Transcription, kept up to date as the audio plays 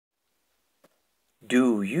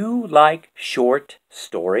Do you like short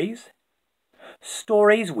stories?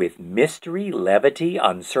 Stories with mystery, levity,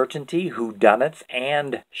 uncertainty, whodunits,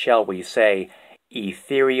 and, shall we say,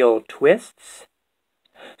 ethereal twists?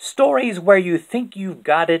 Stories where you think you've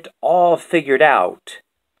got it all figured out,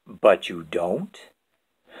 but you don't?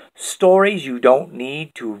 Stories you don't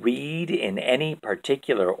need to read in any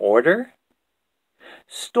particular order?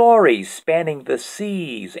 Stories spanning the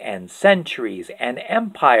seas and centuries and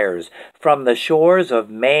empires from the shores of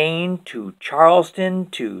Maine to Charleston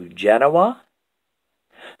to Genoa?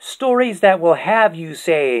 Stories that will have you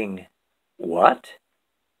saying, "What?"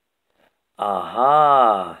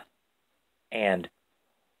 "Aha," and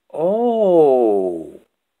 "Oh."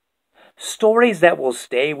 Stories that will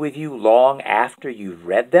stay with you long after you've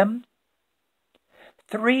read them?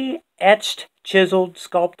 3 etched, chiseled,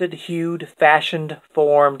 sculpted, hued, fashioned,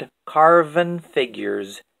 formed, carven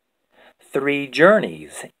figures. 3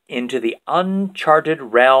 journeys into the uncharted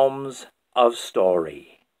realms of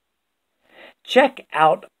story. Check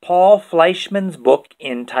out Paul Fleischman's book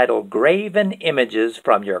entitled Graven Images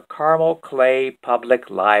from Your Caramel Clay Public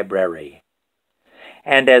Library.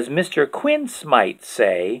 And as Mr. Quince might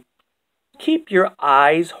say, keep your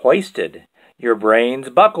eyes hoisted, your brains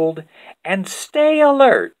buckled, and stay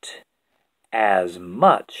alert, as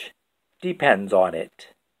much depends on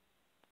it.